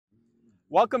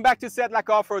Welcome back to Setlack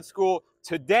Off-Road School.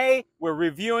 Today we're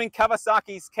reviewing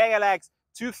Kawasaki's KLX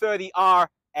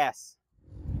 230RS.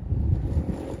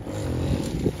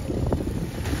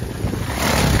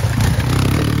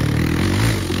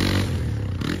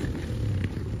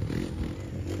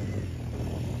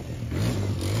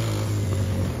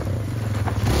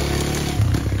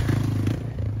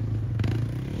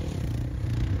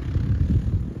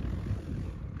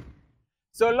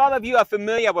 So a lot of you are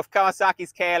familiar with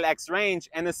Kawasaki's KLX range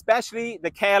and especially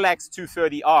the KLX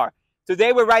 230R.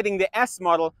 Today we're riding the S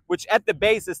model, which at the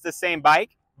base is the same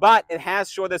bike, but it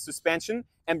has shorter suspension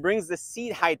and brings the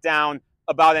seat height down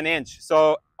about an inch.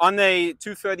 So on the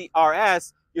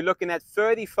 230RS, you're looking at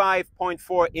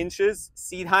 35.4 inches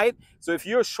seat height. So if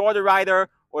you're a shorter rider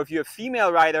or if you're a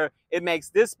female rider, it makes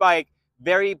this bike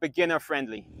very beginner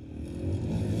friendly.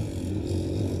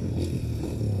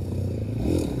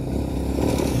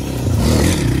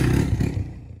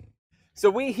 So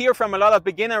we hear from a lot of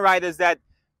beginner riders that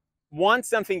want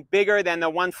something bigger than the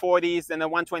 140s and the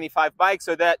 125 bike,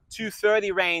 so that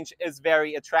 230 range is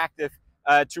very attractive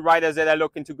to riders that are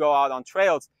looking to go out on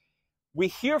trails. We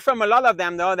hear from a lot of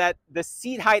them though that the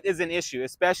seat height is an issue,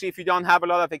 especially if you don't have a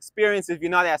lot of experience, if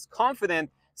you're not as confident.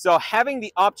 So having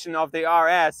the option of the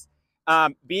RS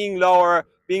being lower,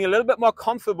 being a little bit more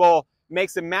comfortable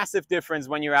makes a massive difference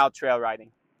when you're out trail riding.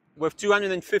 With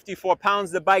 254 pounds,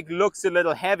 the bike looks a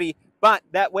little heavy, but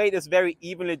that weight is very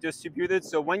evenly distributed.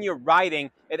 So when you're riding,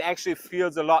 it actually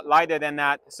feels a lot lighter than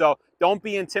that. So don't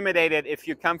be intimidated if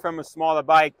you come from a smaller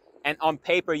bike and on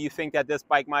paper you think that this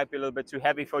bike might be a little bit too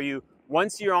heavy for you.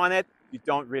 Once you're on it, you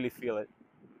don't really feel it.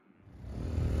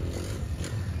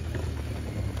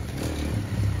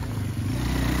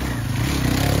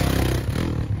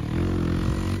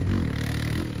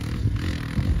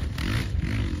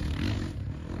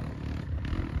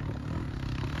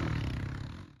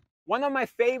 One of my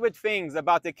favorite things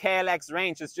about the KLX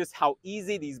range is just how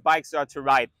easy these bikes are to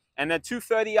ride. And the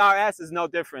 230RS is no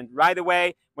different. Right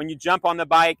away, when you jump on the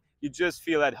bike, you just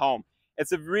feel at home.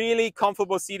 It's a really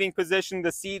comfortable seating position.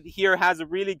 The seat here has a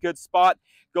really good spot,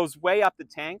 goes way up the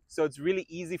tank, so it's really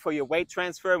easy for your weight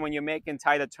transfer when you're making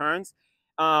tighter turns.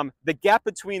 The gap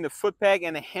between the foot peg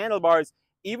and the handlebars,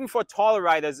 even for taller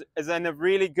riders, is in a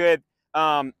really good,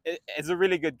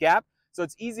 gap. So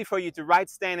it's easy for you to ride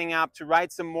standing up, to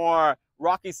ride some more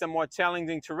rocky, some more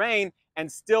challenging terrain,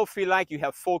 and still feel like you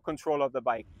have full control of the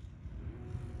bike.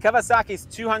 Kawasaki's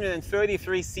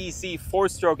 233cc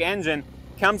four-stroke engine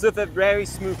comes with a very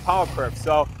smooth power curve.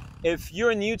 So if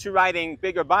you're new to riding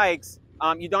bigger bikes,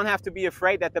 you don't have to be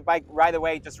afraid that the bike right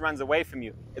away just runs away from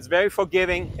you. It's very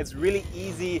forgiving. It's really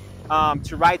easy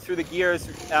to ride through the gears,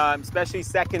 especially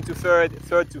second to third,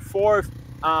 third to fourth.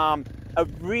 A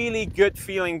really good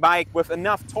feeling bike with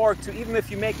enough torque to, even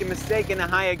if you make a mistake in a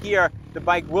higher gear, the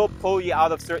bike will pull you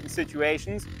out of certain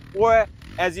situations. Or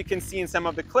as you can see in some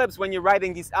of the clips, when you're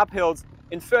riding these uphills,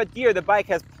 in third gear, the bike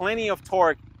has plenty of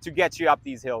torque to get you up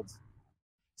these hills.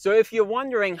 So if you're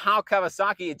wondering how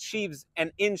Kawasaki achieves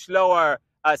an inch lower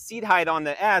seat height on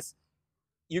the S,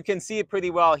 you can see it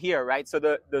pretty well here, right? So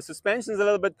the suspension is a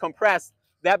little bit compressed.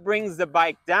 That brings the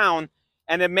bike down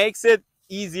and it makes it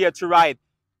easier to ride.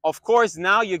 Of course,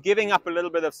 now you're giving up a little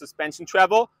bit of suspension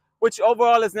travel, which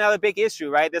overall is not a big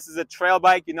issue, right? This is a trail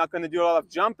bike. You're not going to do a lot of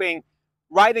jumping.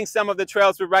 Riding some of the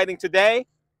trails we're riding today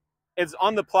is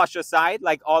on the plusher side,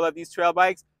 like all of these trail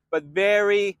bikes, but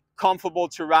very comfortable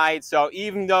to ride. So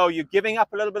even though you're giving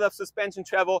up a little bit of suspension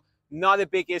travel, not a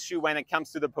big issue when it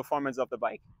comes to the performance of the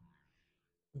bike.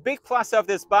 Big plus of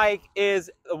this bike is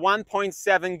a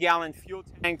 1.7 gallon fuel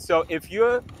tank. So if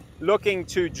you're looking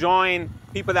to join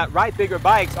people that ride bigger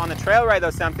bikes on a trail ride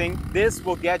or something, this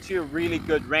will get you really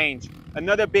good range.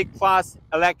 Another big plus,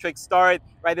 electric start,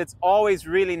 right? It's always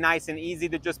really nice and easy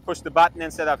to just push the button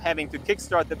instead of having to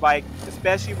kickstart the bike,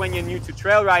 especially when you're new to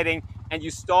trail riding and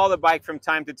you stall the bike from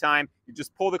time to time. You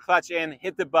just pull the clutch in,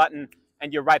 hit the button,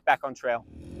 and you're right back on trail.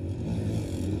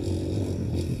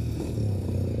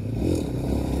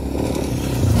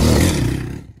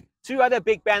 Two other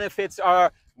big benefits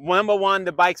are, number one,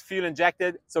 the bike's fuel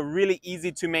injected, so really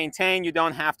easy to maintain. You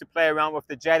don't have to play around with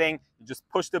the jetting. You just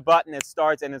push the button, it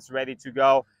starts, and it's ready to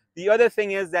go. The other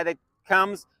thing is that it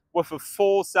comes with a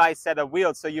full-size set of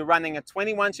wheels. So you're running a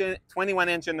 21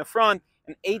 inch in the front,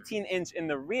 an 18-inch in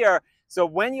the rear. So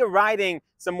when you're riding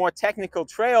some more technical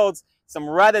trails, some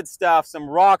rutted stuff, some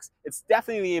rocks, it's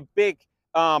definitely a big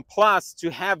plus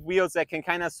to have wheels that can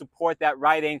kind of support that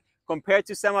riding compared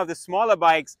to some of the smaller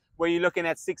bikes where you're looking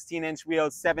at 16-inch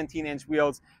wheels, 17-inch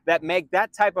wheels that make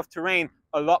that type of terrain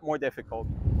a lot more difficult.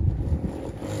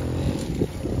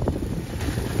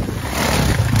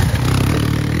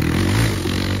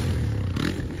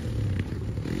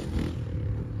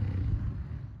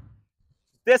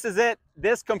 this is it.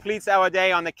 This completes our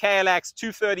day on the KLX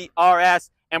 230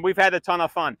 RS, and we've had a ton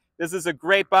of fun. This is a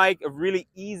great bike, a really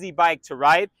easy bike to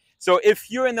ride. So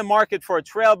if you're in the market for a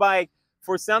trail bike,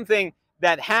 for something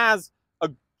that has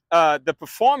the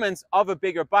performance of a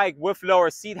bigger bike with lower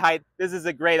seat height, this is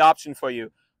a great option for you.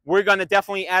 We're going to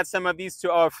definitely add some of these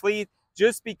to our fleet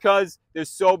just because they're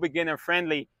so beginner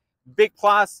friendly. Big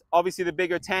plus, obviously the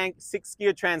bigger tank,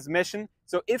 6-gear transmission.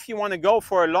 So if you want to go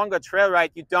for a longer trail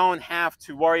ride, you don't have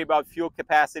to worry about fuel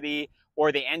capacity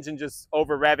or the engine just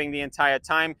over revving the entire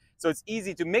time. So it's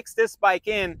easy to mix this bike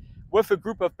in with a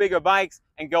group of bigger bikes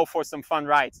and go for some fun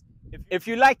rides. If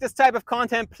you like this type of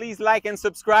content, please like and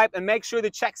subscribe, and make sure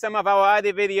to check some of our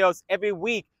other videos. Every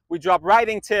week we drop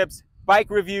riding tips,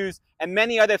 bike reviews, and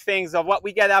many other things of what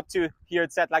we get up to here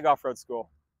at Set Like Off-Road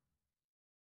School.